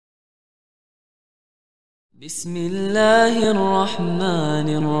بسم الله الرحمن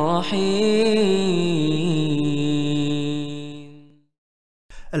الرحيم.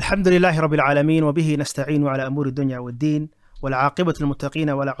 الحمد لله رب العالمين وبه نستعين على أمور الدنيا والدين والعاقبة للمتقين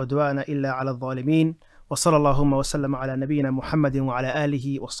ولا عدوان إلا على الظالمين وصلى اللهم وسلم على نبينا محمد وعلى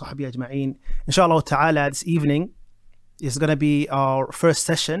آله وصحبه أجمعين. Inshallah ta'ala, this evening is going to be our first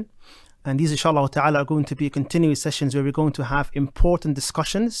session, and these inshallah ta'ala are going to be continuous sessions where we're going to have important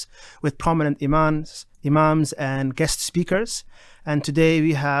discussions with prominent imams and guest speakers. And today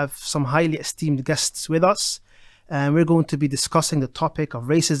we have some highly esteemed guests with us, and we're going to be discussing the topic of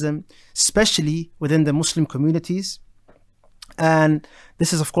racism, especially within the Muslim communities. And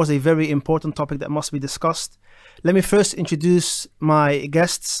this is of course a very important topic that must be discussed. Let me first introduce my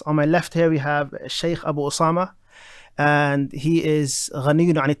guests. On my left here we have Sheikh Abu Usama, and he is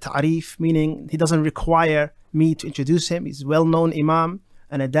ghaniyun an al-ta'rif, meaning he doesn't require me to introduce him. He's a well-known imam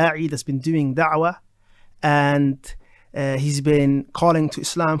and a da'i that's been doing da'wah, and he's been calling to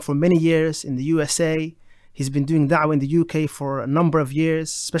Islam for many years in the USA. He's been doing da'wah in the UK for a number of years,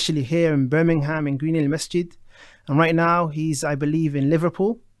 especially here in Birmingham in Green Hill Masjid. And right now he's, I believe, in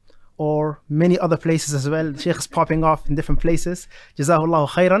Liverpool or many other places as well. The Sheikh is popping off in different places. Jazahullahu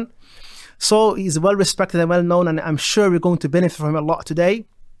khairan. So he's well respected and well known, and I'm sure we're going to benefit from him a lot today.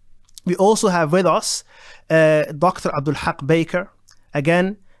 We also have with us Dr. Abdul Haq Baker,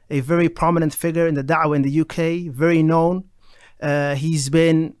 again, a very prominent figure in the da'wah in the UK, very known. He's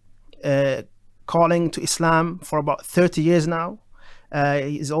been calling to Islam for about 30 years now.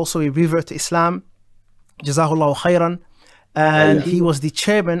 He's also a revert to Islam. Jazahullahu khairan. And he was the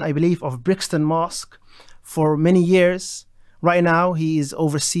chairman, I believe, of Brixton Mosque for many years. Right now, he is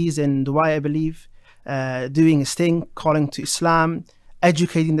overseas in Dubai, I believe, doing his thing, calling to Islam,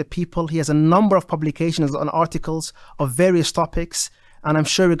 educating the people. He has a number of publications and articles of various topics, and I'm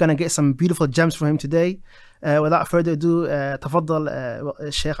sure we're going to get some beautiful gems from him today. Without further ado,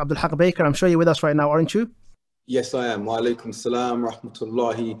 tafaddal, Sheikh Abdul Haq Baker. I'm sure you're with us right now, aren't you? Yes, I am. Wa alaikum salam,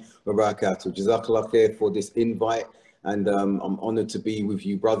 rahmatullahi wa barakatuh. Jazakallah khair for this invite, and I'm honored to be with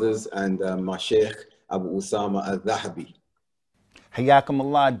you brothers and my Sheikh Abu Usama al-Dhahabi. Hayyakum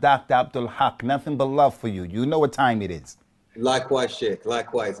Allah, Dr. Abdul Haq. Nothing but love for you. You know what time it is. Likewise, Sheikh.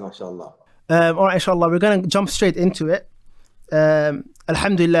 Likewise, mashallah. All right, inshallah, we're going to jump straight into it.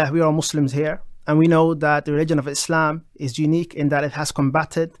 Alhamdulillah, we are Muslims here, and we know that the religion of Islam is unique in that it has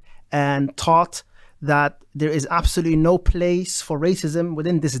combated and taught that there is absolutely no place for racism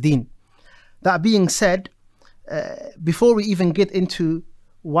within this deen. That being said, before we even get into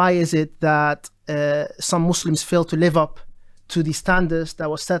why is it that some Muslims fail to live up to the standards that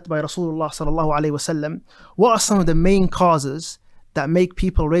was set by Rasulullah sallallahu alaihi wasallam, what are some of the main causes that make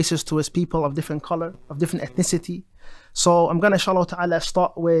people racist towards people of different color, of different ethnicity? So I'm going to, inshallah ta'ala,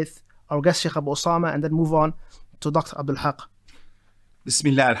 start with our guest Sheikh Abu Usama and then move on to Dr. Abdul Haq.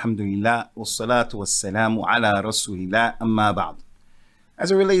 Bismillah, alhamdulillah, wassalatu wassalamu ala rasulillah, amma ba'd.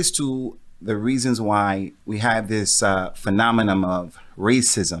 As it relates to the reasons why we have this phenomenon of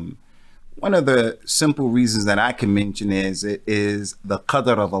racism, one of the simple reasons that I can mention is it is the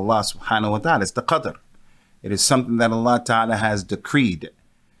qadr of Allah subhanahu wa ta'ala. It's the qadr. It is something that Allah ta'ala has decreed.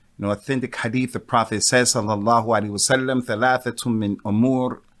 In an authentic hadith, the Prophet says, sallallahu alayhi wa sallam, thalathatun min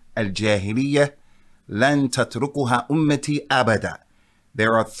umur al-jahiliyyah lan tatrukuha ummati abada.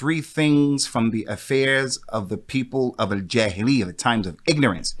 There are three things from the affairs of the people of al-jahiliyyah, the times of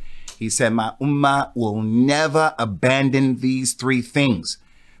ignorance. He said, my ummah will never abandon these three things.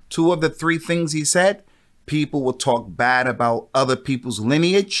 Two of the three things he said, people will talk bad about other people's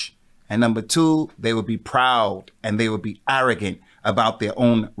lineage. And number two, they will be proud and they will be arrogant about their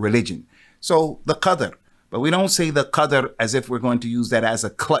own religion. So the qadr, but we don't say the qadr as if we're going to use that as a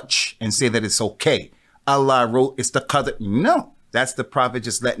clutch and say that it's okay. Allah wrote it's the qadr. No, that's the Prophet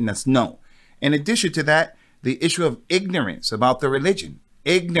just letting us know. In addition to that, the issue of ignorance about the religion.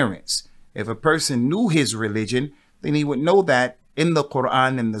 Ignorance. If a person knew his religion, then he would know that in the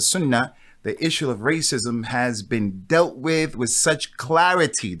Quran and the Sunnah, the issue of racism has been dealt with such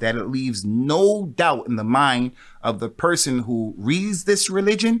clarity that it leaves no doubt in the mind of the person who reads this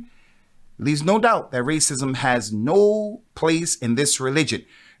religion, leaves no doubt that racism has no place in this religion.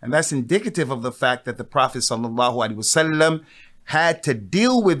 And that's indicative of the fact that the Prophet ﷺ had to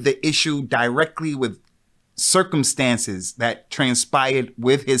deal with the issue directly with circumstances that transpired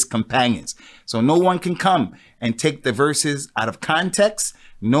with his companions. So no one can come and take the verses out of context.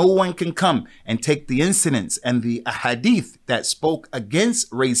 No one can come and take the incidents and the hadith that spoke against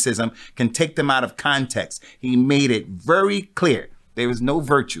racism, can take them out of context. He made it very clear there is no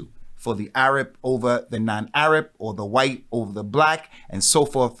virtue for the Arab over the non-Arab, or the white over the black, and so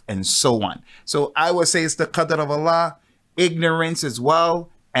forth and so on. So I would say it's the qadr of Allah, ignorance as well,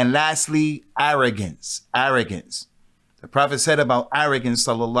 and lastly, arrogance. Arrogance. The Prophet said about arrogance,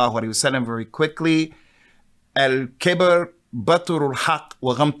 sallallahu alaihi wasallam, very quickly, al-kibr baturul haq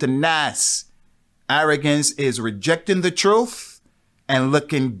wa ghamt nas. Arrogance is rejecting the truth and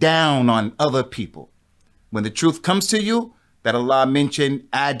looking down on other people. When the truth comes to you, that Allah mentioned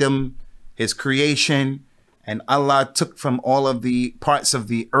Adam, his creation, and Allah took from all of the parts of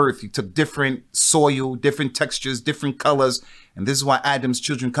the earth. He took different soil, different textures, different colors. And this is why Adam's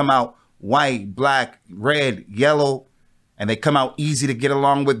children come out white, black, red, yellow, and they come out easy to get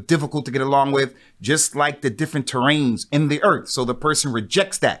along with, difficult to get along with, just like the different terrains in the earth. So the person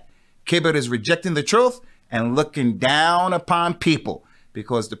rejects that. Kibr is rejecting the truth and looking down upon people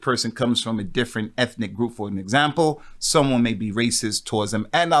because the person comes from a different ethnic group. For an example, someone may be racist towards them,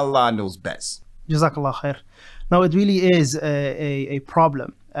 and Allah knows best. Jazakallah khair. Now, it really is a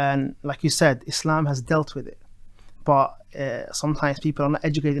problem. And like you said, Islam has dealt with it. But sometimes people are not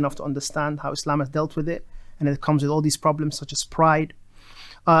educated enough to understand how Islam has dealt with it. And it comes with all these problems such as pride.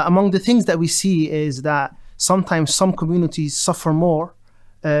 Among the things that we see is that sometimes some communities suffer more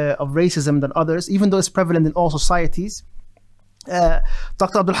of racism than others, even though it's prevalent in all societies.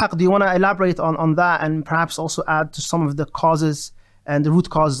 Dr. Abdul Haq, do you want to elaborate on that and perhaps also add to some of the causes and the root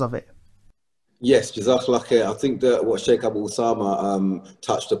causes of it? Yes, Jazakallah khair. I think that what Sheikh Abu Usama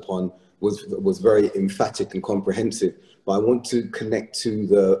touched upon was very emphatic and comprehensive. But I want to connect to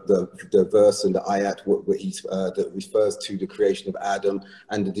the verse and the ayat that refers to the creation of Adam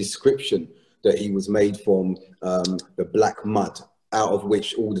and the description that he was made from the black mud, out of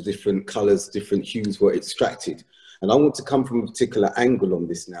which all the different colors, different hues were extracted. And I want to come from a particular angle on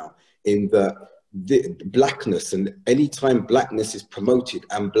this now, in the blackness, and anytime blackness is promoted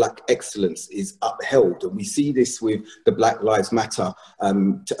and black excellence is upheld, and we see this with the Black Lives Matter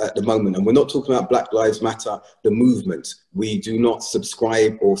at the moment, and we're not talking about Black Lives Matter, the movement. We do not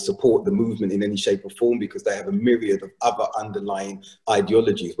subscribe or support the movement in any shape or form because they have a myriad of other underlying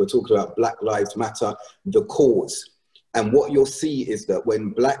ideologies. We're talking about Black Lives Matter, the cause. And what you'll see is that when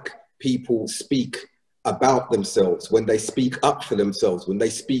black people speak about themselves, when they speak up for themselves, when they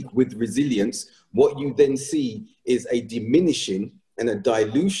speak with resilience, what you then see is a diminishing and a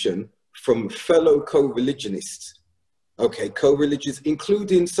dilution from fellow co-religionists. Okay, co-religious,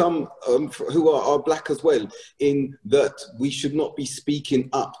 including some who are black as well, in that we should not be speaking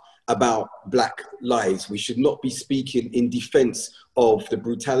up about black lives. We should not be speaking in defense of the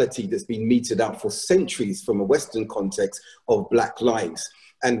brutality that's been meted out for centuries from a Western context of black lives.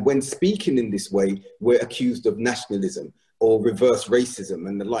 And when speaking in this way, we're accused of nationalism or reverse racism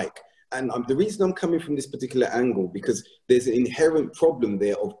and the like. And the reason I'm coming from this particular angle, because there's an inherent problem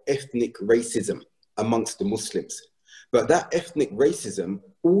there of ethnic racism amongst the Muslims. But that ethnic racism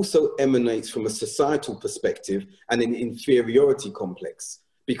also emanates from a societal perspective and an inferiority complex.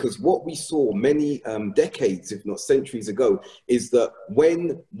 Because what we saw many decades, if not centuries ago, is that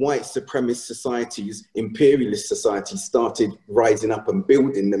when white supremacist societies, imperialist societies started rising up and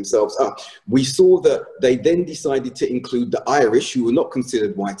building themselves up, we saw that they then decided to include the Irish, who were not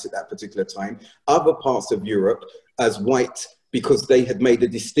considered white at that particular time, other parts of Europe as white, because they had made a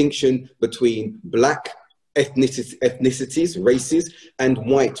distinction between black ethnicities, races, and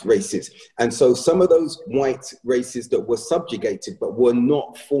white races. And so some of those white races that were subjugated but were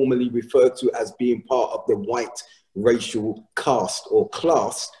not formally referred to as being part of the white racial caste or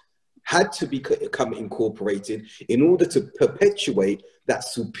class had to become incorporated in order to perpetuate that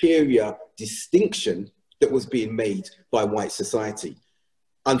superior distinction that was being made by white society.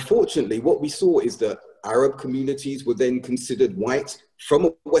 Unfortunately, what we saw is that Arab communities were then considered white from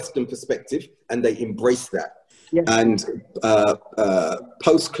a Western perspective, and they embraced that. Yeah. And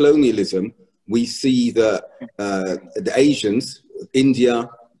post-colonialism, we see that the Asians, India,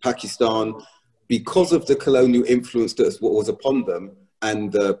 Pakistan, because of the colonial influence that was upon them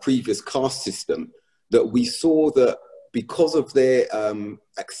and the previous caste system, that we saw that because of their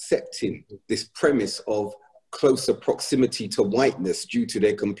accepting this premise of closer proximity to whiteness due to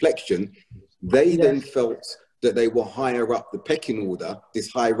their complexion, they then felt that they were higher up the pecking order,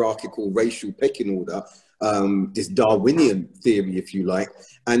 this hierarchical racial pecking order, this Darwinian theory, if you like.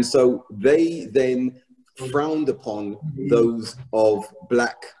 And so they then frowned upon those of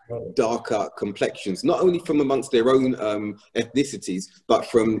black, darker complexions, not only from amongst their own ethnicities, but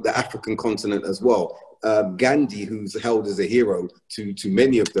from the African continent as well. Gandhi, who's held as a hero to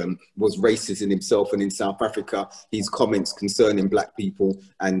many of them, was racist in himself, and in South Africa, his comments concerning black people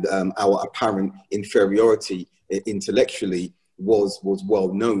and our apparent inferiority intellectually was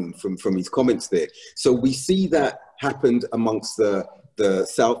well known from his comments there. So we see that happened amongst the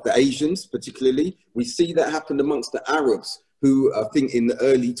Asians particularly. We see that happened amongst the Arabs, who I think in the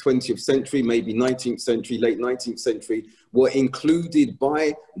early 20th century, maybe 19th century, late 19th century, were included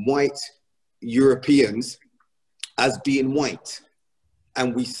by white Europeans as being white.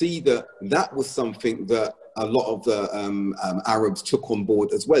 And we see that that was something that a lot of the Arabs took on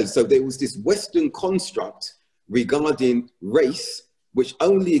board as well. So there was this Western construct regarding race, which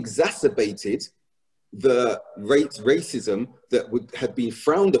only exacerbated the racism that had been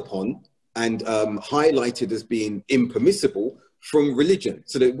frowned upon and highlighted as being impermissible from religion.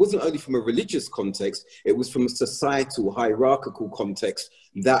 So that it wasn't only from a religious context, it was from a societal, hierarchical context,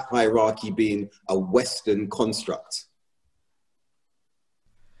 that hierarchy being a Western construct.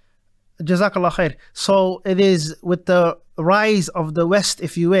 Jazakallah khair. So it is with the rise of the West,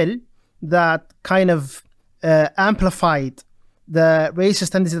 if you will, that kind of amplified the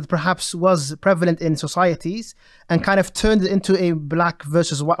racist tendency that perhaps was prevalent in societies and kind of turned it into a black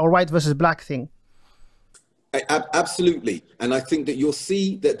versus white or white versus black thing. Absolutely. And I think that you'll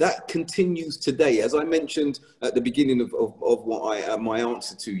see that that continues today. As I mentioned at the beginning of what my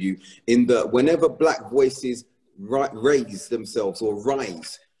answer to you, in the whenever black voices raise themselves or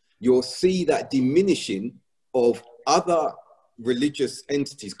rise, you'll see that diminishing of other religious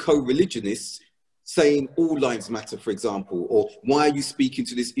entities, co-religionists, saying all lives matter, for example, or why are you speaking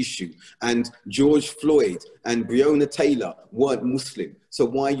to this issue? And George Floyd and Breonna Taylor weren't Muslim, so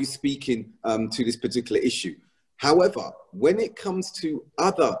why are you speaking to this particular issue? However, when it comes to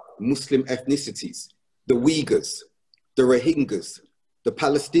other Muslim ethnicities, the Uyghurs, the Rohingyas, the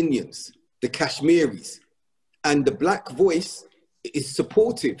Palestinians, the Kashmiris, and the black voice is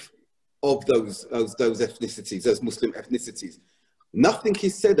supportive of those ethnicities, those Muslim ethnicities. Nothing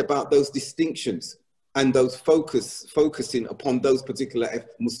is said about those distinctions and those focusing upon those particular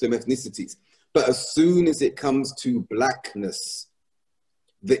Muslim ethnicities. But as soon as it comes to blackness,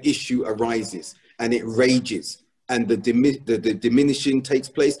 the issue arises and it rages, and the diminishing takes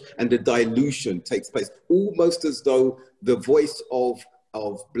place and the dilution takes place, almost as though the voice of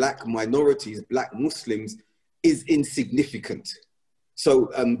black minorities, black Muslims, is insignificant.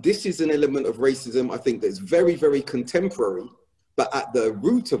 So this is an element of racism, I think, that's very, very contemporary. But at the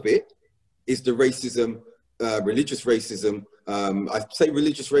root of it is the racism, religious racism. I say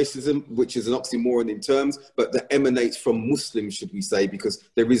religious racism, which is an oxymoron in terms, but that emanates from Muslims, should we say, because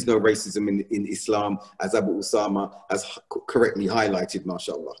there is no racism in Islam, as Abu Usama has correctly highlighted,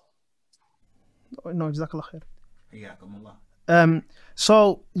 mashallah. No, jazakallah khair.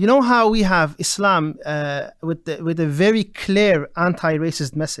 So you know how we have Islam with a very clear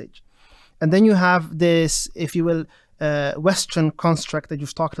anti-racist message, and then you have this, if you will, Western construct that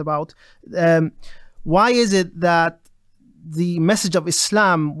you've talked about. Why is it that the message of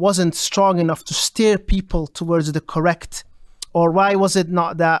Islam wasn't strong enough to steer people towards the correct? Or why was it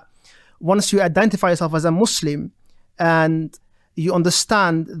not that once you identify yourself as a Muslim and you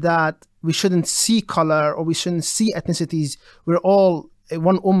understand that we shouldn't see color or we shouldn't see ethnicities, we're all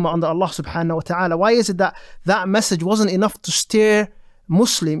one ummah under Allah subhanahu wa ta'ala, why is it that that message wasn't enough to steer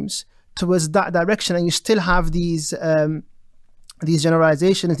Muslims towards that direction, and you still have these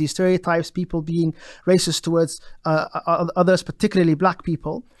generalizations, these stereotypes, people being racist towards others, particularly black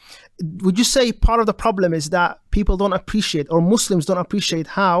people? Would you say part of the problem is that people don't appreciate, or Muslims don't appreciate,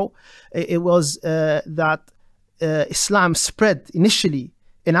 how it was that Islam spread initially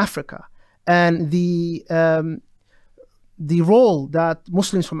in Africa, and the role that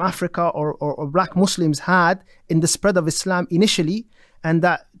Muslims from Africa or black Muslims had in the spread of Islam initially, and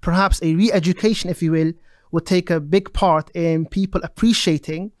that perhaps a re-education, if you will, would take a big part in people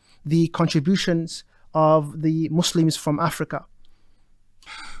appreciating the contributions of the Muslims from Africa?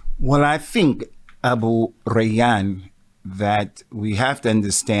 Well, I think, Abu Rayyan, that we have to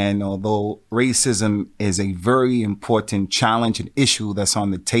understand, although racism is a very important challenge and issue that's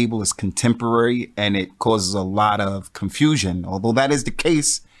on the table, is contemporary and it causes a lot of confusion. Although that is the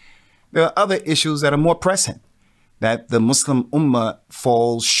case, there are other issues that are more pressing that the Muslim Ummah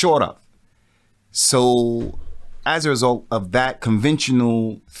falls short of. So as a result of that,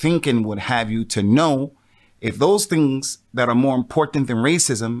 conventional thinking would have you to know, if those things that are more important than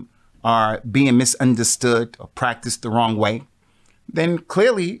racism are being misunderstood or practiced the wrong way, then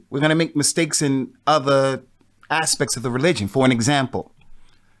clearly we're going to make mistakes in other aspects of the religion. For an example,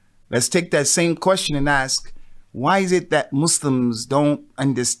 let's take that same question and ask, why is it that Muslims don't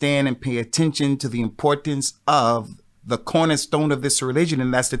understand and pay attention to the importance of the cornerstone of this religion,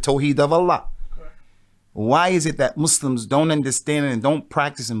 and that's the Tawheed of Allah? Correct. Why is it that Muslims don't understand and don't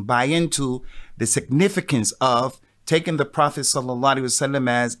practice and buy into the significance of taken the Prophet sallallahu alaihi wasallam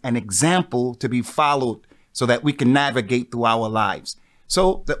as an example to be followed so that we can navigate through our lives.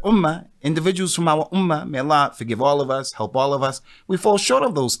 So the ummah, individuals from our ummah, may Allah forgive all of us, help all of us, we fall short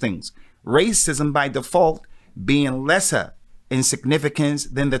of those things. Racism by default being lesser in significance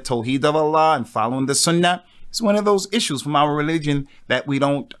than the Tawheed of Allah and following the Sunnah. It's one of those issues from our religion that we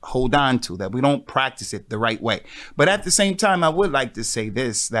don't hold on to, that we don't practice it the right way. But at the same time, I would like to say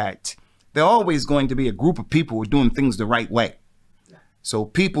this, that there are always going to be a group of people who are doing things the right way. So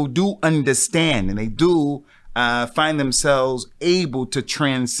people do understand, and they do find themselves able to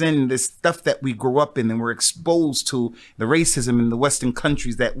transcend this stuff that we grew up in and were exposed to, the racism in the Western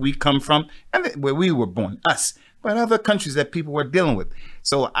countries that we come from and where we were born, us, but other countries that people were dealing with.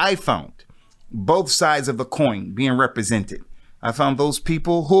 So I found both sides of the coin being represented. I found those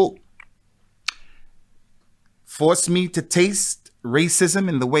people who forced me to taste racism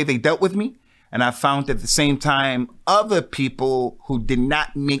in the way they dealt with me. And I found at the same time other people who did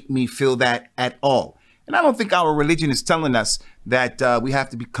not make me feel that at all. And I don't think our religion is telling us that we have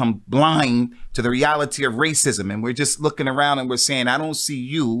to become blind to the reality of racism. And we're just looking around and we're saying, I don't see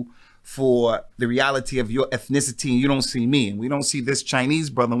you for the reality of your ethnicity and you don't see me. And we don't see this Chinese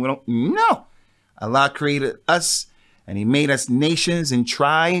brother and we don't. No. Allah created us and he made us nations and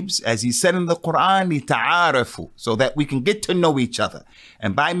tribes, as he said in the Quran, لِتَعَارَفُوا, so that we can get to know each other.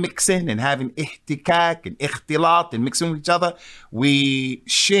 And by mixing and having ihtikak and ikhtilat and mixing with each other, we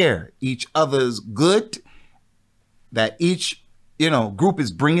share each other's good that each, group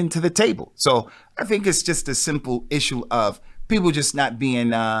is bringing to the table. So I think it's just a simple issue of people just not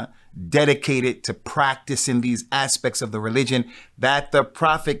being dedicated to practicing these aspects of the religion that the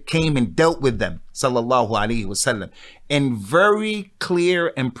Prophet came and dealt with them, sallallahu alaihi wasallam, in very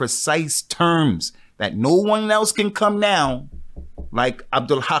clear and precise terms that no one else can come now, like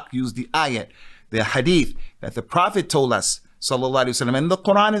Abdul Haq used the ayat, the hadith that the Prophet told us, sallallahu alaihi wasallam, and the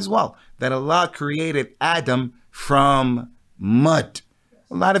Quran as well, that Allah created Adam from mud.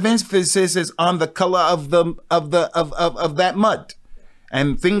 A lot of emphasis is on the color of that mud.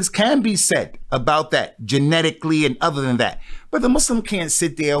 And things can be said about that genetically and other than that. But the Muslim can't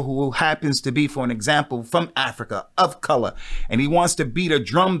sit there who happens to be, for an example, from Africa, of color, and he wants to beat a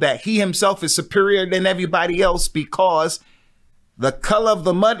drum that he himself is superior than everybody else because the color of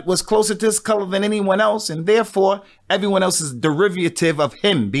the mud was closer to his color than anyone else, and therefore everyone else is derivative of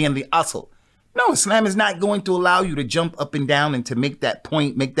him being the asl. No, Islam is not going to allow you to jump up and down and to make that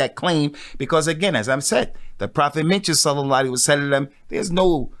point, make that claim, because again, as I've said, the Prophet mentioned, sallallahu alaihi wasallam, there's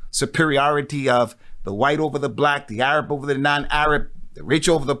no superiority of the white over the black, the Arab over the non-Arab, the rich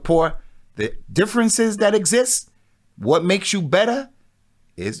over the poor. The differences that exist, what makes you better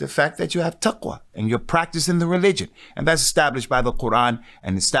is the fact that you have taqwa and you're practicing the religion. And that's established by the Quran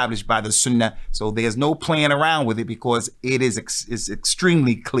and established by the Sunnah. So there's no playing around with it because it is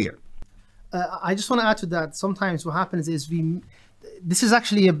extremely clear. I just want to add to that. Sometimes what happens is this is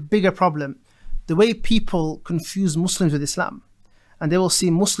actually a bigger problem. The way people confuse Muslims with Islam, and they will see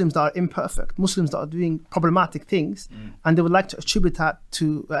Muslims that are imperfect, Muslims that are doing problematic things, and they would like to attribute that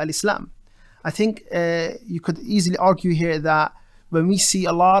to Al-Islam. I think you could easily argue here that when we see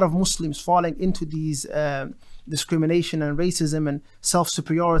a lot of Muslims falling into these discrimination and racism and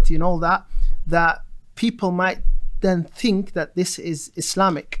self-superiority and all that, that people might then think that this is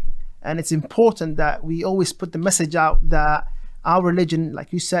Islamic. And it's important that we always put the message out that our religion,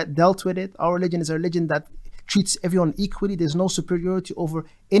 like you said, dealt with it. Our religion is a religion that treats everyone equally. There's no superiority over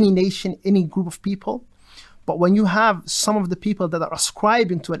any nation, any group of people. But when you have some of the people that are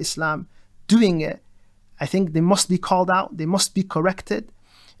ascribing to Islam doing it, I think they must be called out. They must be corrected.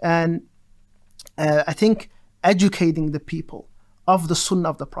 And I think educating the people of the Sunnah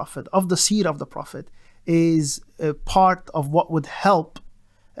of the Prophet, of the Seerah of the Prophet, is a part of what would help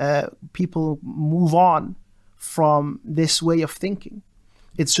people move on from this way of thinking.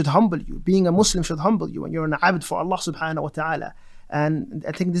 It should humble you. Being a Muslim should humble you, and you're an abd for Allah subhanahu wa ta'ala. And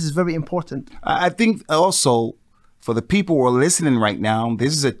I think this is very important. I think also for the people who are listening right now,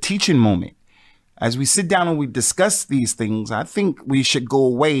 this is a teaching moment. As we sit down and we discuss these things, I think we should go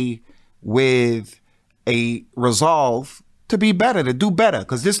away with a resolve to be better, to do better.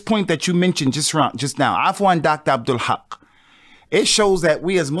 Because this point that you mentioned just now, Afwan Dr. Abdul Haq, it shows that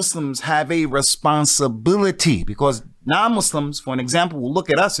we as Muslims have a responsibility, because non-Muslims, for an example, will look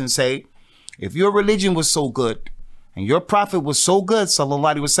at us and say, if your religion was so good and your prophet was so good,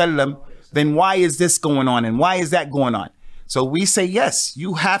 sallallahu alaihi wasallam, then why is this going on and why is that going on? So we say, yes,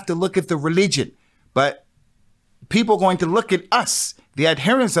 you have to look at the religion, but people are going to look at us, the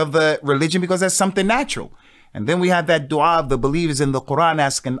adherents of the religion, because that's something natural. And then we have that dua of the believers in the Quran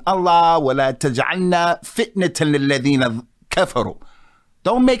asking Allah, وَلَا تَجْعَلْنَا فِتْنَةً لِلَّذِينَ كَفَرُوا.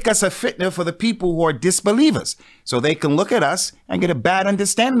 Don't make us a fitna for the people who are disbelievers, so they can look at us and get a bad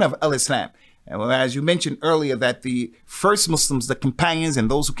understanding of al-Islam. And well, as you mentioned earlier, that the first Muslims, the companions and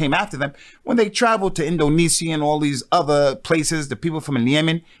those who came after them, when they traveled to Indonesia and all these other places, the people from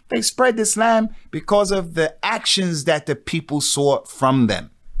Yemen, they spread Islam because of the actions that the people saw from them.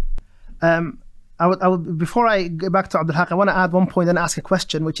 I would, before I get back to Abdul Haq, I want to add one point and ask a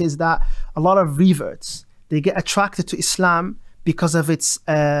question, which is that a lot of reverts, they get attracted to Islam because of its,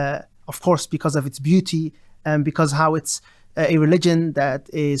 of course, because of its beauty and because how it's a religion that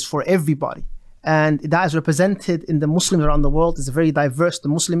is for everybody. And that is represented in the Muslims around the world. It's very diverse. The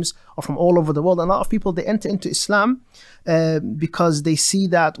Muslims are from all over the world. And a lot of people, they enter into Islam because they see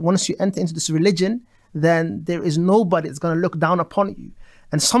that once you enter into this religion, then there is nobody that's going to look down upon you.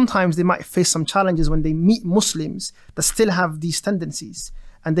 And sometimes they might face some challenges when they meet Muslims that still have these tendencies.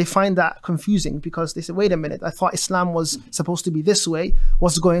 And they find that confusing because they say, wait a minute, I thought Islam was supposed to be this way.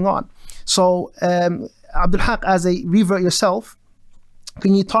 What's going on? So Abdul Haq, as a revert yourself,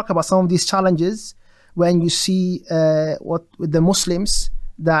 can you talk about some of these challenges when you see what with the Muslims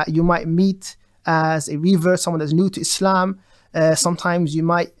that you might meet as a revert, someone that's new to Islam? Sometimes you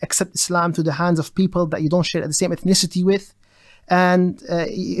might accept Islam to the hands of people that you don't share the same ethnicity with. And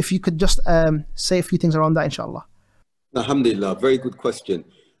if you could just say a few things around that, inshallah. Alhamdulillah, very good question.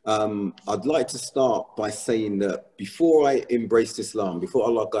 I'd like to start by saying that before I embraced Islam, before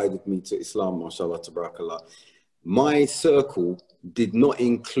Allah guided me to Islam, mashallah, tabarakallah, my circle did not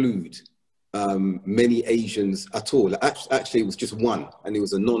include many Asians at all. Actually, it was just one, and it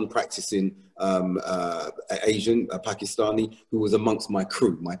was a non-practicing Asian, a Pakistani, who was amongst my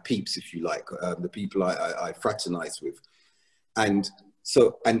crew, my peeps, if you like, the people I fraternized with. And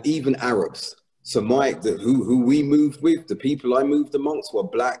even Arabs. So who we moved with, the people I moved amongst were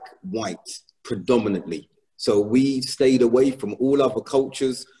black, white, predominantly. So we stayed away from all other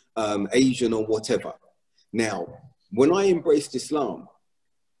cultures, Asian or whatever. Now, when I embraced Islam,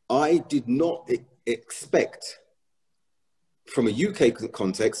 I did not expect, from a UK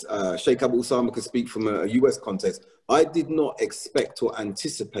context, Sheikh Abu Usama could speak from a US context, I did not expect or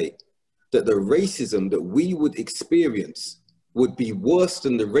anticipate that the racism that we would experience would be worse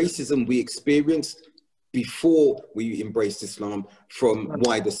than the racism we experienced before we embraced Islam from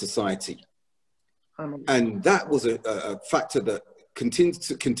wider society. And that was a factor that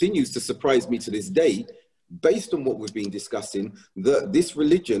continues to surprise me to this day, based on what we've been discussing, that this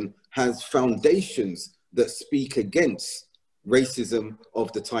religion has foundations that speak against racism of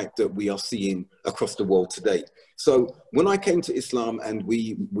the type that we are seeing across the world today. So when I came to Islam and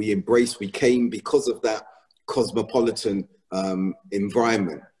we came because of that cosmopolitan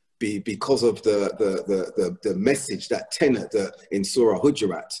environment, because of the message, that tenet in Surah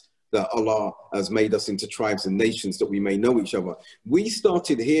Hujurat, that Allah has made us into tribes and nations that we may know each other. We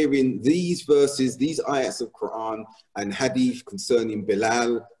started hearing these verses, these ayats of Quran and Hadith concerning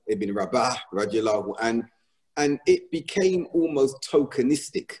Bilal ibn Rabah, radiallahu an, and it became almost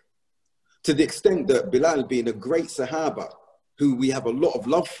tokenistic, to the extent that Bilal, being a great Sahaba, who we have a lot of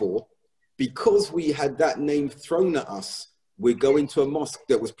love for, because we had that name thrown at us, we're going to a mosque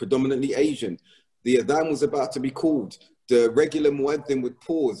that was predominantly Asian. The adhan was about to be called. The regular muezzin would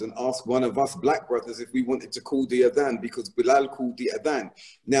pause and ask one of us black brothers if we wanted to call the adhan because Bilal called the adhan.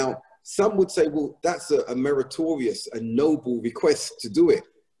 Now, some would say, well, that's a meritorious and noble request to do it.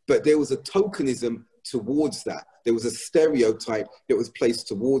 But there was a tokenism towards that. There was a stereotype that was placed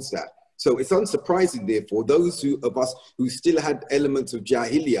towards that. So it's unsurprising, therefore, those of us who still had elements of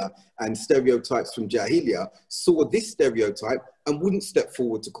Jahiliyyah and stereotypes from Jahiliyyah saw this stereotype and wouldn't step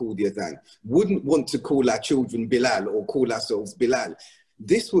forward to call the adhan, wouldn't want to call our children Bilal or call ourselves Bilal.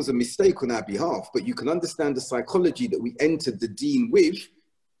 This was a mistake on our behalf, but you can understand the psychology that we entered the deen with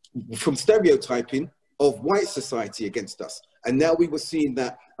from stereotyping of white society against us. And now we were seeing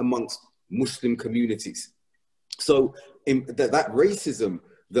that amongst Muslim communities. So that racism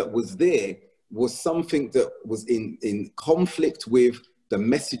that was there was something that was in conflict with the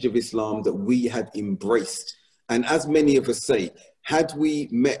message of Islam that we had embraced. And as many of us say, had we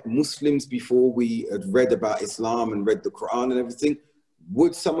met Muslims before we had read about Islam and read the Quran and everything,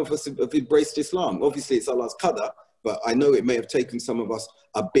 would some of us have embraced Islam? Obviously, it's Allah's qadar, but I know it may have taken some of us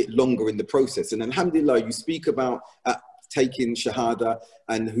a bit longer in the process. And alhamdulillah, you speak about taking Shahada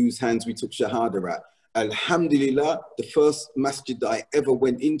and whose hands we took Shahada at. Alhamdulillah, the first masjid that I ever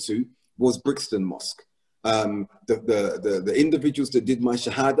went into was Brixton Mosque. The individuals that did my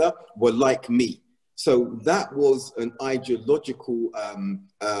Shahada were like me. So that was an ideological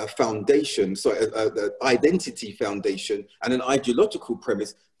foundation, the identity foundation and an ideological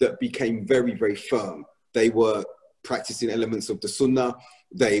premise that became very, very firm. They were practicing elements of the Sunnah.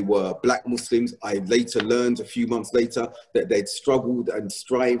 They were black Muslims. I later learned a few months later that they'd struggled and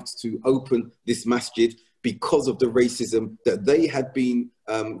strived to open this masjid because of the racism that they had been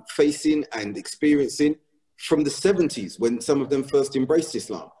facing and experiencing from the 70s when some of them first embraced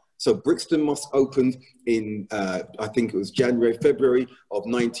Islam. So Brixton Mosque opened in, I think it was January, February of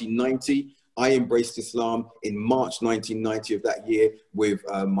 1990. I embraced Islam in March 1990 of that year with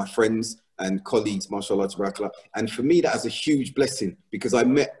my friends and colleagues, mashallah, tabarakallah. And for me, that was a huge blessing because I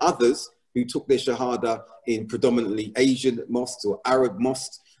met others who took their shahada in predominantly Asian mosques or Arab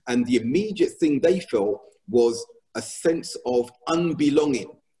mosques. And the immediate thing they felt was a sense of unbelonging,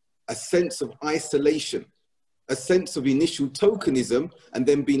 a sense of isolation, a sense of initial tokenism and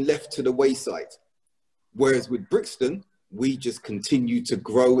then being left to the wayside. Whereas with Brixton, we just continue to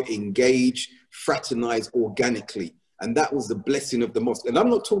grow, engage, fraternize organically. And that was the blessing of the mosque. And I'm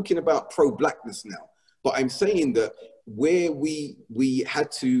not talking about pro-blackness now, but I'm saying that where we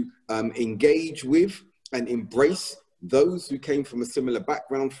had to engage with and embrace those who came from a similar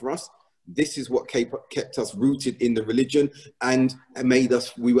background for us, this is what kept us rooted in the religion and made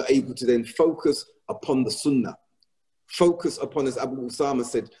us, we were able to then focus upon the Sunnah. Focus upon, as Abu Usama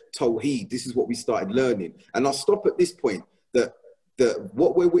said, Tawheed. This is what we started learning. And I'll stop at this point, that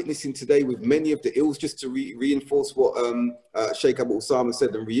what we're witnessing today with many of the ills, just to reinforce what Sheikh Abu Usama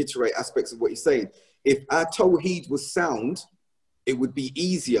said and reiterate aspects of what he's saying. If our Tawheed was sound, it would be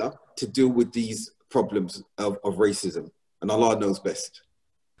easier to deal with these problems of racism. And Allah knows best.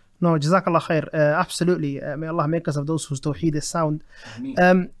 No, Jazakallah khair. Absolutely. May Allah make us of those whose Tawheed is sound.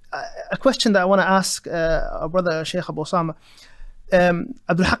 A question that I want to ask our brother Sheikh Abu Usama.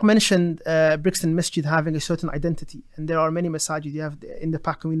 Abdul Haq mentioned Brixton Masjid having a certain identity, and there are many masajid. You have in the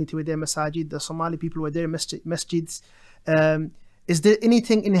Pak community with their masajid, the Somali people with their masjids. Is there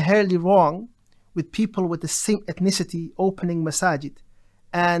anything inherently wrong with people with the same ethnicity opening masajid?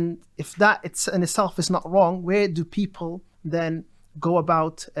 And if that in itself is not wrong, where do people then go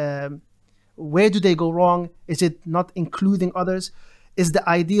about? Where do they go wrong? Is it not including others? Is the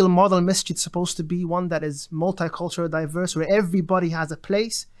ideal model masjid supposed to be one that is multicultural, diverse, where everybody has a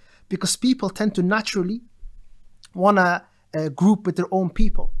place? Because people tend to naturally want to group with their own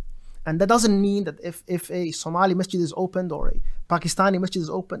people. And that doesn't mean that if a Somali masjid is opened or a Pakistani masjid is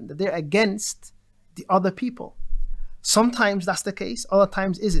opened, that they're against the other people. Sometimes that's the case, other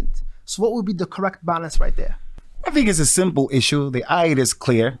times isn't. So what would be the correct balance right there? I think it's a simple issue. The ayat is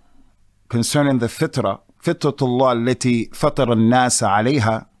clear concerning the fitrah. Fitratullah allati fatara an-nas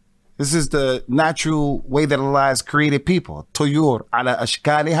alayha. This is the natural way that Allah has created people. Tuyur ala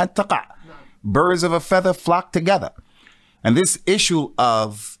ashkaliha taqa. Birds of a feather flock together. And this issue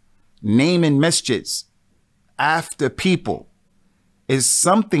of naming masjids after people is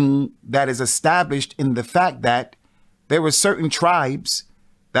something that is established in the fact that there were certain tribes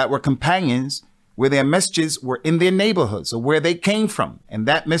that were companions where their masjids were in their neighborhoods or where they came from. And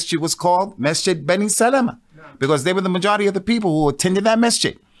that masjid was called Masjid Bani Salama because they were the majority of the people who attended that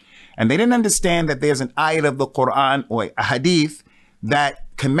masjid. And they didn't understand that there's an ayat of the Quran or a hadith that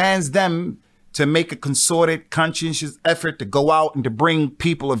commands them to make a concerted, conscientious effort to go out and to bring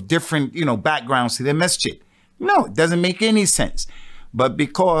people of different, backgrounds to their masjid. No, it doesn't make any sense. But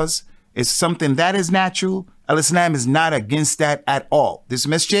because it's something that is natural, Al-Islam is not against that at all. This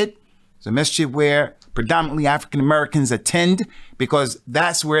masjid, it's a masjid where predominantly African Americans attend because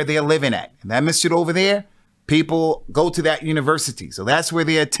that's where they're living at. And that masjid over there, people go to that university. So that's where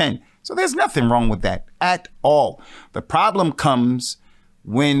they attend. So there's nothing wrong with that at all. The problem comes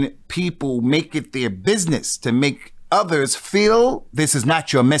when people make it their business to make others feel this is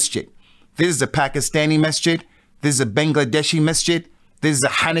not your masjid. This is a Pakistani masjid. This is a Bangladeshi masjid. This is a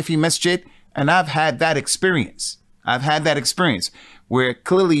Hanafi masjid. And I've had that experience. Where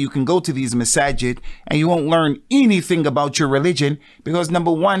clearly you can go to these masajid and you won't learn anything about your religion because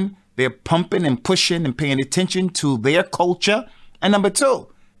number one, they're pumping and pushing and paying attention to their culture. And number two,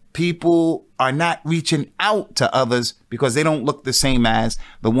 people are not reaching out to others because they don't look the same as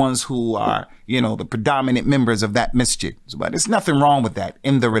the ones who are, the predominant members of that masjid. But there's nothing wrong with that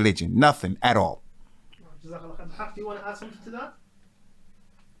in the religion, nothing at all. Do you want to add something to that?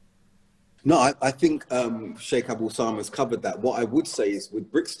 No, I think Sheikh Abu Usama has covered that. What I would say is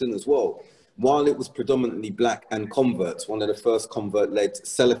with Brixton as well, while it was predominantly black and converts, one of the first convert-led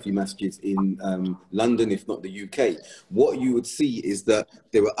Salafi masjids in London, if not the UK, what you would see is that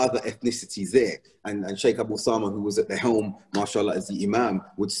there were other ethnicities there. And Sheikh Abu Usama, who was at the helm, mashallah, as the imam,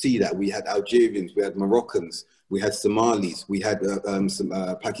 would see that. We had Algerians, we had Moroccans, we had Somalis, we had some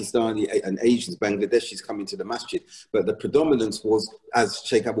Pakistani and Asians, Bangladeshis coming to the masjid. But the predominance was, as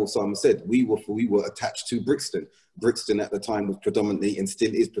Sheikh Abu Usama said, we were attached to Brixton. Brixton at the time was predominantly, and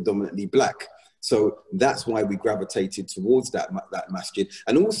still is predominantly, black. So that's why we gravitated towards that masjid.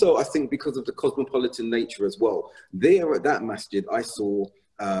 And also, I think because of the cosmopolitan nature as well. There at that masjid, I saw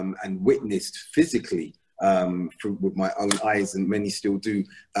and witnessed physically with my own eyes, and many still do,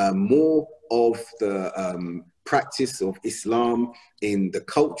 more of the practice of Islam in the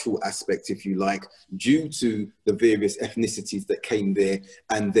cultural aspect, if you like, due to the various ethnicities that came there.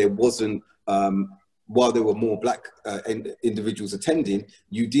 And there wasn't, while there were more black individuals attending,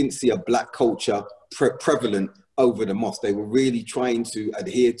 you didn't see a black culture prevalent over the mosque. They were really trying to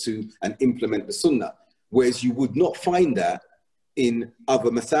adhere to and implement the sunnah, whereas you would not find that in other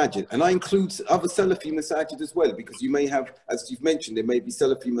masajid. And I include other Salafi masajid as well, because you may have, as you've mentioned, there may be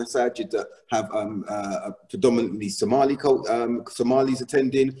Salafi masajid that have predominantly Somalis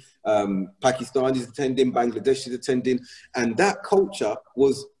attending, Pakistanis attending, Bangladeshis attending, and that culture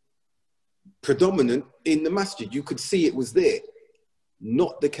was predominant in the masjid. You could see it was there.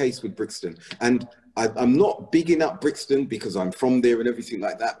 Not the case with Brixton. And I'm not bigging up Brixton because I'm from there and everything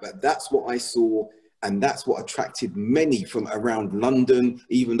like that, but that's what I saw. And that's what attracted many from around London,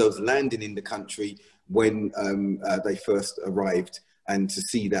 even those landing in the country when they first arrived, and to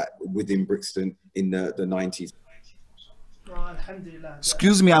see that within Brixton in the 90s.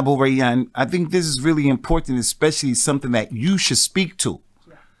 Excuse me, Abu Rayyan. I think this is really important, especially something that you should speak to.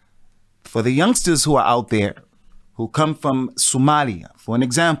 For the youngsters who are out there who come from Somalia, for an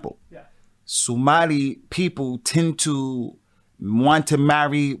example, Somali people tend to want to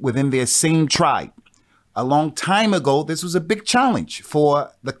marry within their same tribe. A long time ago, this was a big challenge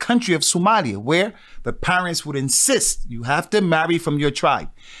for the country of Somalia, where the parents would insist you have to marry from your tribe.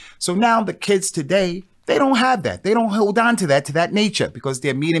 So now the kids today, they don't have that. They don't hold on to that nature, because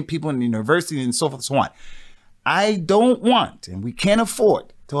they're meeting people in the university and so forth and so on. I don't want, and we can't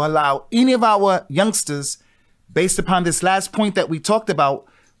afford, to allow any of our youngsters, based upon this last point that we talked about,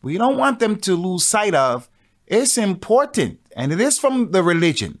 we don't want them to lose sight of. It's important, and it is from the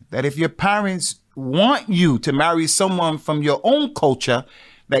religion, that if your parents want you to marry someone from your own culture,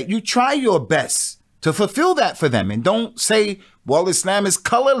 that you try your best to fulfill that for them. And don't say, well, Islam is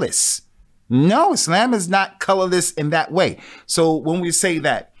colorless. No, Islam is not colorless in that way. So when we say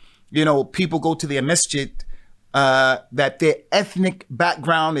that, you know, people go to their masjid, that their ethnic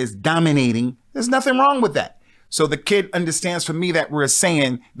background is dominating, there's nothing wrong with that. So the kid understands from me that we're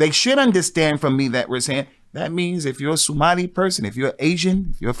saying, they should understand from me that we're saying, that means if you're a Somali person, if you're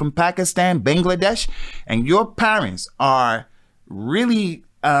Asian, if you're from Pakistan, Bangladesh, and your parents are really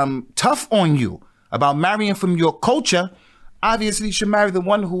tough on you about marrying from your culture, obviously you should marry the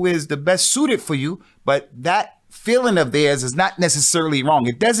one who is the best suited for you. But that feeling of theirs is not necessarily wrong.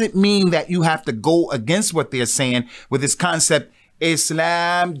 It doesn't mean that you have to go against what they're saying with this concept.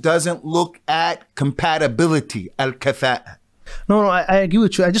 Islam doesn't look at compatibility, al-kafa'a. No, I agree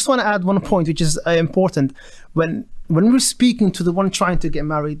with you. I just want to add one point, which is important. When we're speaking to the one trying to get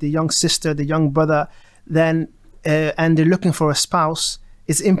married, the young sister, the young brother, then and they're looking for a spouse,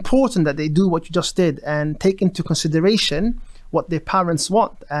 it's important that they do what you just did and take into consideration what their parents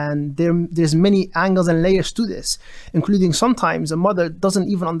want. And there's many angles and layers to this, including sometimes a mother doesn't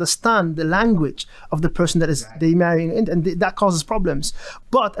even understand the language of the person that is they marrying, and that causes problems.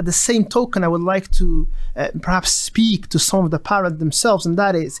 But at the same token, I would like to perhaps speak to some of the parents themselves, and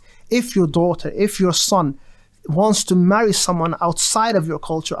that is, if your daughter, if your son wants to marry someone outside of your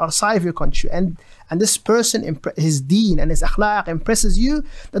culture, outside of your country, and this person, his deen and his akhlaq impresses you,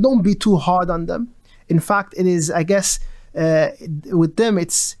 then don't be too hard on them. In fact, it is, I guess, with them,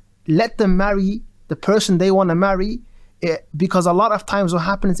 it's let them marry the person they want to marry, because a lot of times what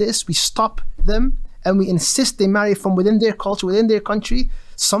happens is we stop them and we insist they marry from within their culture, within their country.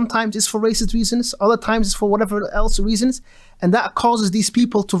 Sometimes it's for racist reasons, other times it's for whatever else reasons, and that causes these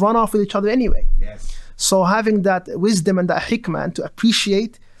people to run off with each other anyway. Yes. So having that wisdom and that hikmah, and to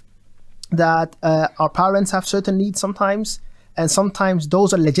appreciate that our parents have certain needs sometimes, and sometimes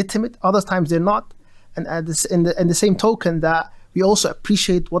those are legitimate, other times they're not. And in the same token, that we also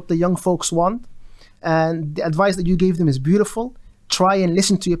appreciate what the young folks want. And the advice that you gave them is beautiful. Try and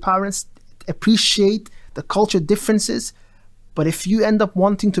listen to your parents, appreciate the culture differences. But if you end up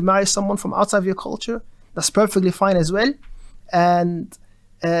wanting to marry someone from outside of your culture, that's perfectly fine as well. And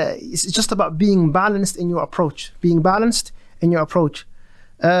It's just about being balanced in your approach.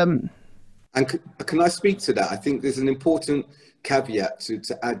 And can I speak to that? I think there's an important caveat to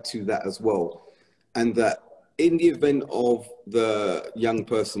add to that as well. And that in the event of the young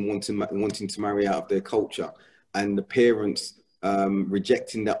person wanting to marry out of their culture and the parents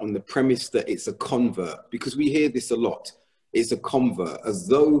rejecting that on the premise that it's a convert, because we hear this a lot, it's a convert, as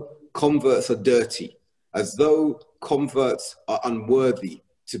though converts are dirty, as though converts are unworthy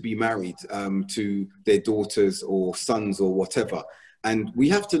to be married to their daughters or sons or whatever. And we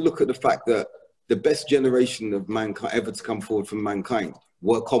have to look at the fact that the best generation of mankind ever to come forward from mankind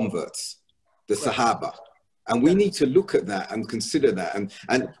were converts, the Sahaba. And we need to look at that and consider that.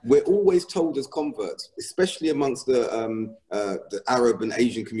 And we're always told as converts, especially amongst the Arab and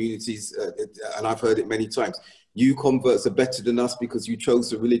Asian communities, and I've heard it many times, you converts are better than us because you chose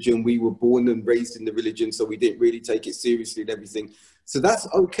the religion. We were born and raised in the religion, so we didn't really take it seriously and everything. So that's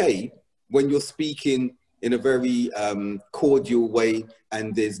okay when you're speaking in a very cordial way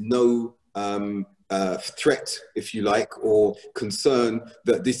and there's no threat, if you like, or concern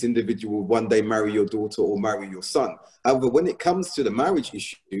that this individual will one day marry your daughter or marry your son. However, when it comes to the marriage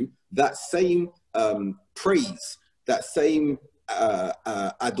issue, that same praise, that same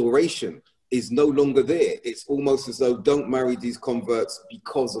adoration is no longer there. It's almost as though don't marry these converts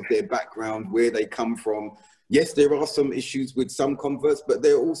because of their background, where they come from. Yes, there are some issues with some converts, but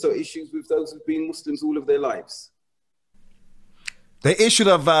there are also issues with those who've been Muslims all of their lives. The issue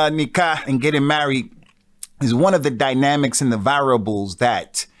of nikah and getting married is one of the dynamics and the variables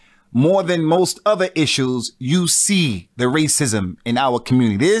that, more than most other issues, you see the racism in our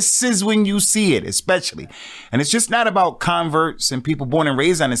community. This is when you see it, especially. And it's just not about converts and people born and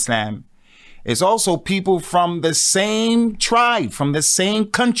raised on Islam. It's also people from the same tribe, from the same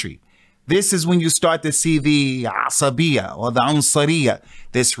country. This is when you start to see the asabiya or the ansariya,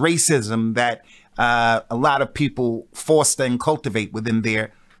 this racism that a lot of people foster and cultivate within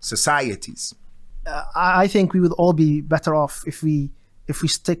their societies. I think we would all be better off if we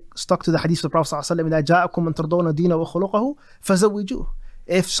stuck to the hadith of the Prophet ﷺ.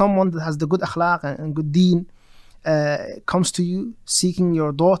 If someone that has the good akhlaq and good deen comes to you seeking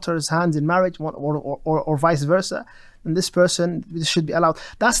your daughter's hand in marriage, or vice versa, then this should be allowed.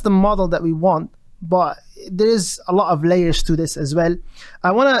 That's the model that we want. But there is a lot of layers to this as well.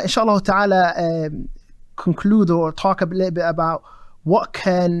 I want to, inshallah ta'ala, conclude or talk a little bit about what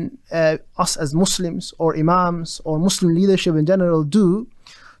can us as Muslims or imams or Muslim leadership in general do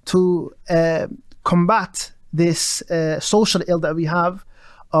to combat this social ill that we have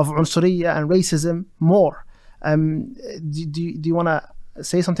of unsuriya and racism more. Do you want to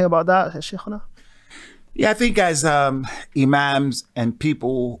say something about that, Shaykhuna? Yeah, I think as imams and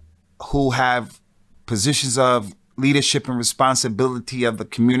people who have positions of leadership and responsibility of the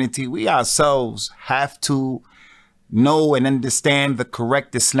community, we ourselves have to know and understand the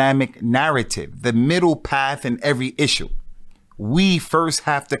correct Islamic narrative, the middle path in every issue. We first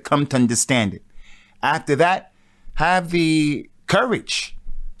have to come to understand it. After that, have the courage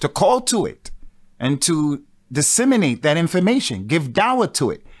to call to it and to disseminate that information, give dawah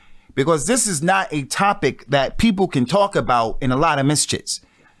to it, because this is not a topic that people can talk about in a lot of masjids.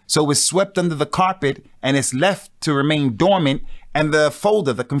 So it's swept under the carpet and it's left to remain dormant, and the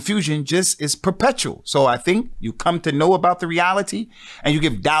folder, the confusion just is perpetual. So I think you come to know about the reality and you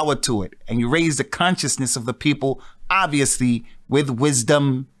give dawah to it and you raise the consciousness of the people, obviously with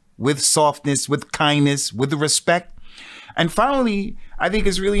wisdom, with softness, with kindness, with respect. And finally, I think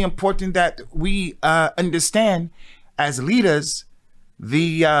it's really important that we understand as leaders,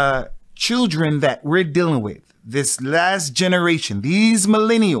 the children that we're dealing with, this last generation, these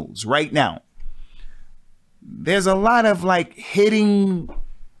millennials right now, there's a lot of like hitting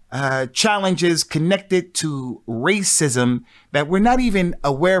challenges connected to racism that we're not even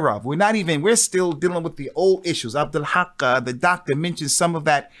aware of. We're still dealing with the old issues. Abdul Haq, the doctor, mentioned some of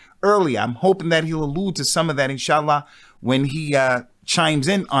that earlier. I'm hoping that he'll allude to some of that, inshallah, when he chimes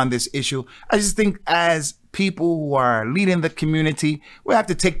in on this issue. I just think as people who are leading the community, we have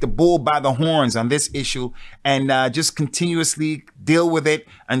to take the bull by the horns on this issue and just continuously deal with it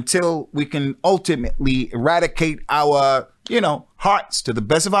until we can ultimately eradicate our, hearts to the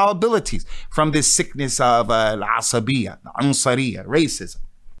best of our abilities from this sickness of al-asabiyya, ansariya, racism.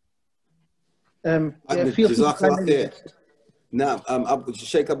 Now,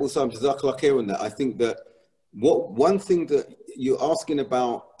 Sheikh Abu Sam, Jazakallah khair on that. I think that one thing that you're asking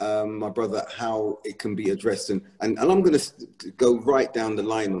about, my brother, how it can be addressed, and I'm going to go right down the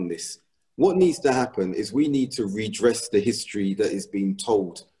line on this. What needs to happen is we need to redress the history that is being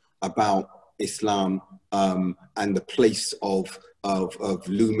told about Islam and the place of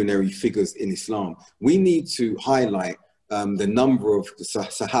luminary figures in Islam. We need to highlight the number of the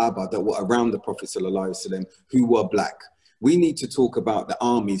Sahaba that were around the Prophet ﷺ who were black. We need to talk about the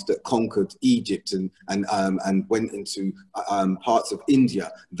armies that conquered Egypt and went into parts of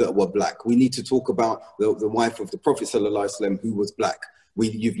India that were black. We need to talk about the wife of the Prophet ﷺ who was black.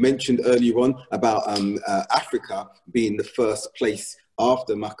 You've mentioned earlier on about Africa being the first place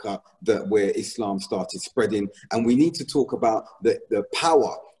after Makkah where Islam started spreading. And we need to talk about the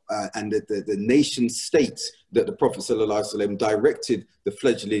power and the nation state that the Prophet ﷺ directed the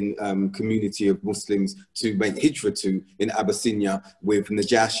fledgling community of Muslims to make hijrah to in Abyssinia with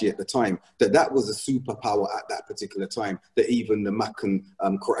Najashi at the time, that was a superpower at that particular time that even the Meccan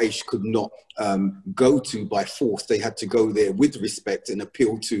Quraysh could not go to by force. They had to go there with respect and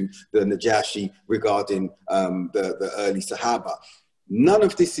appeal to the Najashi regarding the early Sahaba. None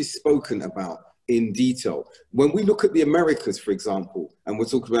of this is spoken about in detail. When we look at the Americas, for example, and we're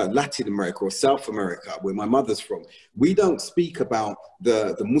talking about Latin America or South America, where my mother's from, we don't speak about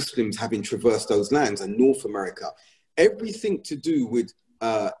the Muslims having traversed those lands, and North America. Everything to do with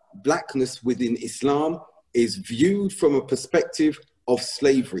blackness within Islam is viewed from a perspective of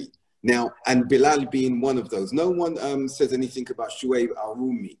slavery. Now, and Bilal being one of those. No one says anything about Shuaib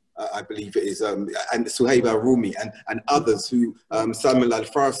al-Rumi, I believe it is, and Suhaib al-Rumi and others who, Salman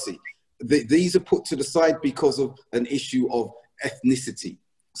al-Farsi. These are put to the side because of an issue of ethnicity.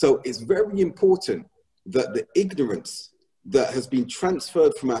 So it's very important that the ignorance that has been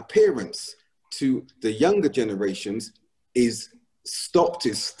transferred from our parents to the younger generations is stopped,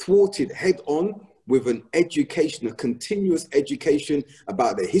 is thwarted head on with an education, a continuous education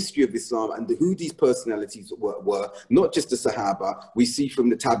about the history of Islam and who these personalities were, not just the Sahaba. We see from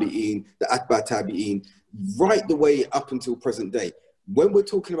the Tabi'een, the Atba Tabi'een, right the way up until present day. When we're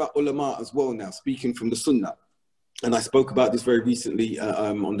talking about ulama as well now, speaking from the Sunnah, and I spoke about this very recently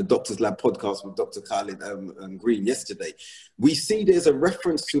on the Doctor's Lab podcast with Dr. Khalid Green yesterday, we see there's a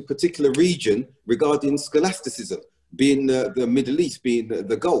reference to a particular region regarding scholasticism, being the Middle East, being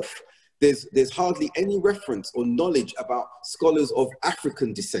the Gulf. There's hardly any reference or knowledge about scholars of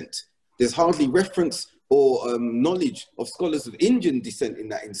African descent. There's hardly reference or knowledge of scholars of Indian descent in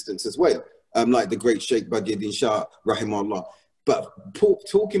that instance as well, like the great Sheikh Badruddin Shah, rahimahullah. But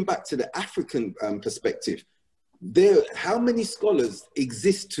talking back to the African perspective, how many scholars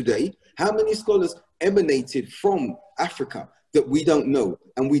exist today? How many scholars emanated from Africa that we don't know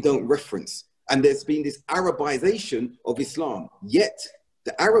and we don't reference? And there's been this Arabization of Islam. Yet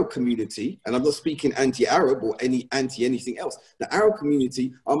the Arab community, and I'm not speaking anti-Arab or anti-anything else, the Arab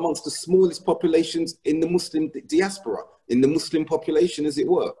community are amongst the smallest populations in the Muslim diaspora, in the Muslim population, as it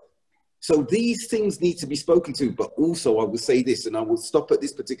were. So these things need to be spoken to, but also I will say this, and I will stop at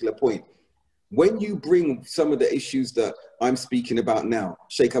this particular point. When you bring some of the issues that I'm speaking about now,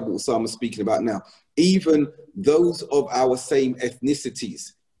 Sheikh Abu Usama speaking about now, even those of our same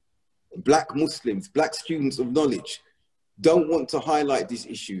ethnicities, black Muslims, black students of knowledge, don't want to highlight these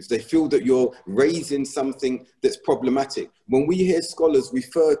issues. They feel that you're raising something that's problematic. When we hear scholars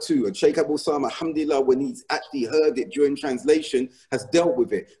refer to, and Sheikh Abu Usama, alhamdulillah, when he's actually heard it during translation, has dealt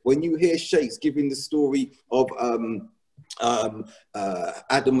with it. When you hear sheikhs giving the story of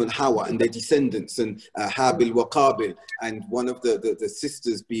Adam and Hawa and their descendants, and Habil wa Qabil, and one of the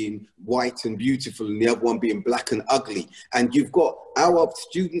sisters being white and beautiful and the other one being black and ugly, and you've got our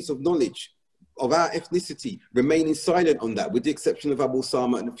students of knowledge of our ethnicity remaining silent on that, with the exception of Abu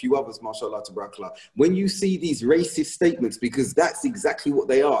Sama and a few others, mashallah, tabarakallah. When you see these racist statements, because that's exactly what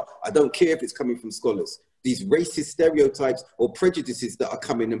they are, I don't care if it's coming from scholars, these racist stereotypes or prejudices that are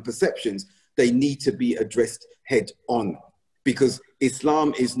coming and perceptions, they need to be addressed head on, because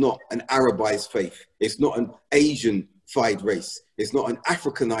Islam is not an Arabized faith. It's not an Asian-fied race. It's not an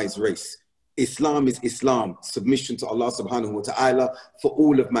Africanized race. Islam is Islam, submission to Allah subhanahu wa ta'ala for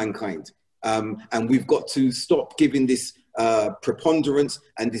all of mankind. And we've got to stop giving this preponderance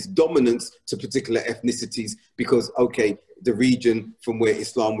and this dominance to particular ethnicities, because, okay, the region from where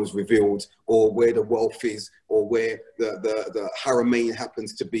Islam was revealed, or where the wealth is, or where the Haramain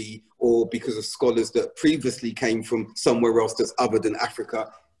happens to be, or because of scholars that previously came from somewhere else that's other than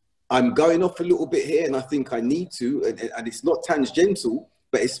Africa. I'm going off a little bit here, and I think I need to, and it's not tangential,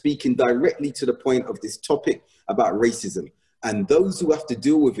 but it's speaking directly to the point of this topic about racism. And those who have to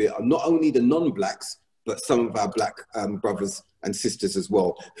deal with it are not only the non-blacks, but some of our black brothers and sisters as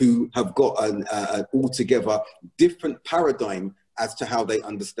well, who have got an altogether different paradigm as to how they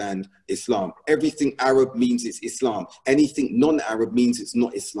understand Islam. Everything Arab means it's Islam. Anything non-Arab means it's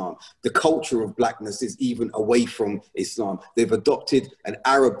not Islam. The culture of blackness is even away from Islam. They've adopted an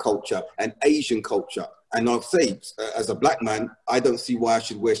Arab culture, an Asian culture. And I'll say, as a black man, I don't see why I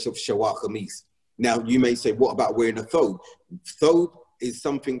should wear shawar khamis. Now, you may say, what about wearing a thobe? Thobe is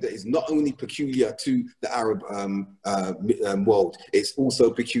something that is not only peculiar to the Arab world, it's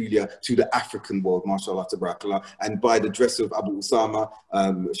also peculiar to the African world, mashallah, tabarakallah. And by the dress of Abu Usama,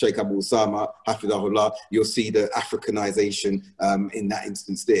 Sheikh Abu Usama, hafidahullah, you'll see the Africanization in that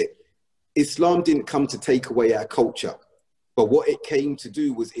instance there. Islam didn't come to take away our culture, but what it came to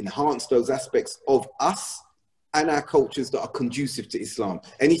do was enhance those aspects of us and our cultures that are conducive to Islam.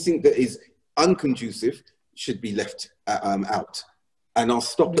 Anything that is unconducive should be left out. And I'll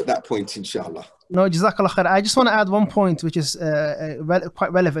stop at that point, inshallah. No, Jazakallah khair. I just want to add one point which is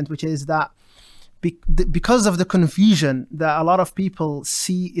quite relevant, which is that because of the confusion that a lot of people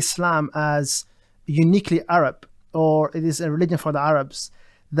see Islam as uniquely Arab, or it is a religion for the Arabs,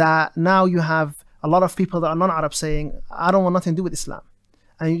 that now you have a lot of people that are non-Arab saying, I don't want nothing to do with Islam.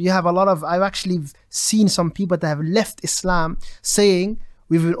 And you have a lot of, I've actually seen some people that have left Islam saying,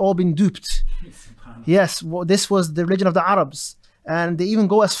 we've all been duped. Yes, well, this was the religion of the Arabs. And they even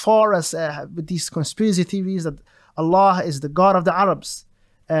go as far as with these conspiracy theories that Allah is the God of the Arabs.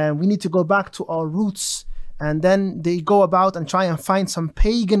 And we need to go back to our roots. And then they go about and try and find some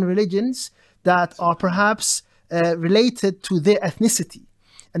pagan religions that are perhaps related to their ethnicity.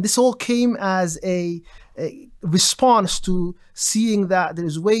 And this all came as a response to seeing that there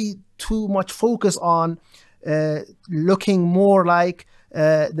is way too much focus on looking more like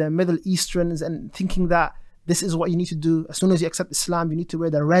the Middle Easterns, and thinking that this is what you need to do. As soon as you accept Islam, you need to wear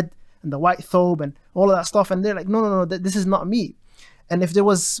the red and the white thobe and all of that stuff. And they're like, no, this is not me. And if there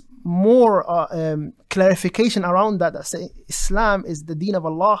was more clarification around that, that say Islam is the deen of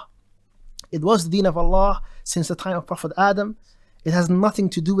Allah. It was the deen of Allah since the time of Prophet Adam. It has nothing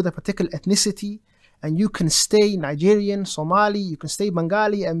to do with a particular ethnicity. And you can stay Nigerian, Somali, you can stay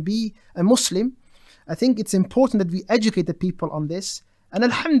Bengali and be a Muslim. I think it's important that we educate the people on this. And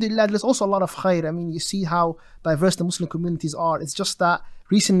alhamdulillah, there's also a lot of khair. I mean, you see how diverse the Muslim communities are. It's just that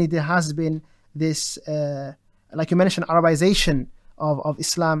recently there has been this, like you mentioned, Arabization of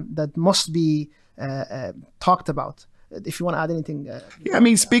Islam that must be talked about. If you want to add anything. Yeah, I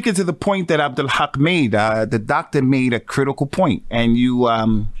mean, speaking to the point that Abdul Haq made, the doctor made a critical point, and you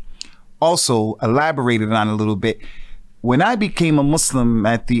also elaborated on it a little bit. When I became a Muslim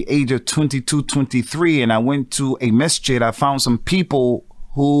at the age of 22, 23, and I went to a masjid, I found some people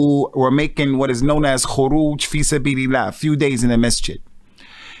who were making what is known as khuruj fi sabilillah, a few days in the masjid.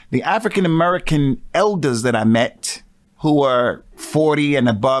 The African-American elders that I met, who were 40 and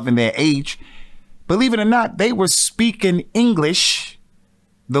above in their age, believe it or not, they were speaking English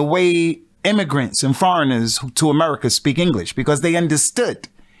the way immigrants and foreigners to America speak English, because they understood,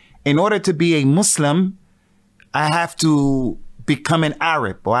 in order to be a Muslim, I have to become an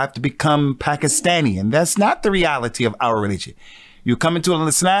Arab, or I have to become Pakistani. And that's not the reality of our religion. You come into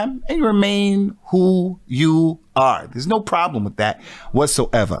Islam and you remain who you are. There's no problem with that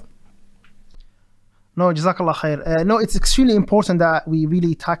whatsoever. No, Jazakallah khair. No, it's extremely important that we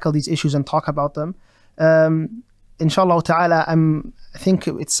really tackle these issues and talk about them. Inshallah ta'ala, I think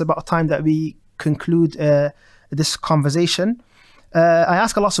it's about time that we conclude this conversation. I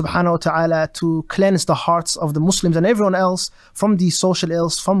ask Allah subhanahu wa ta'ala to cleanse the hearts of the Muslims and everyone else from these social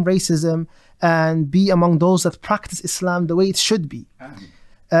ills, from racism, and be among those that practice Islam the way it should be.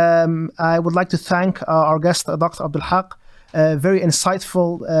 I would like to thank our guest, Dr. Abdul Haq. Very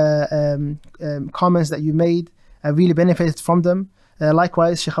insightful comments that you made. I really benefited from them.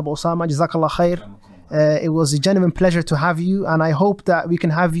 Likewise, Sheikh Abu Usama, Jazakallah khair. It was a genuine pleasure to have you, and I hope that we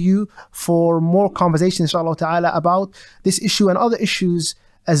can have you for more conversations, inshallah ta'ala, about this issue and other issues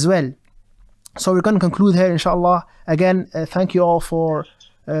as well. So we're going to conclude here, inshallah. Again, thank you all for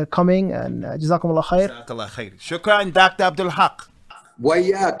coming, and Jazakumullah khair. Jazakallah khair. Shukran, Dr. Abdul Haq.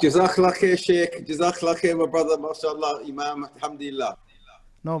 Wayak, Jazakallah khair, Sheikh. Jazakallah khair, my brother, mashallah, Imam, alhamdulillah.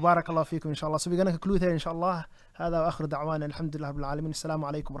 No, barakallah feekum, inshallah. So we're going to conclude here, inshallah. هذا وآخر دعوانا الحمد لله رب العالمين. السلام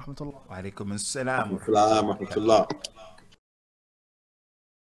عليكم ورحمة الله. وعليكم السلام ورحمة الله.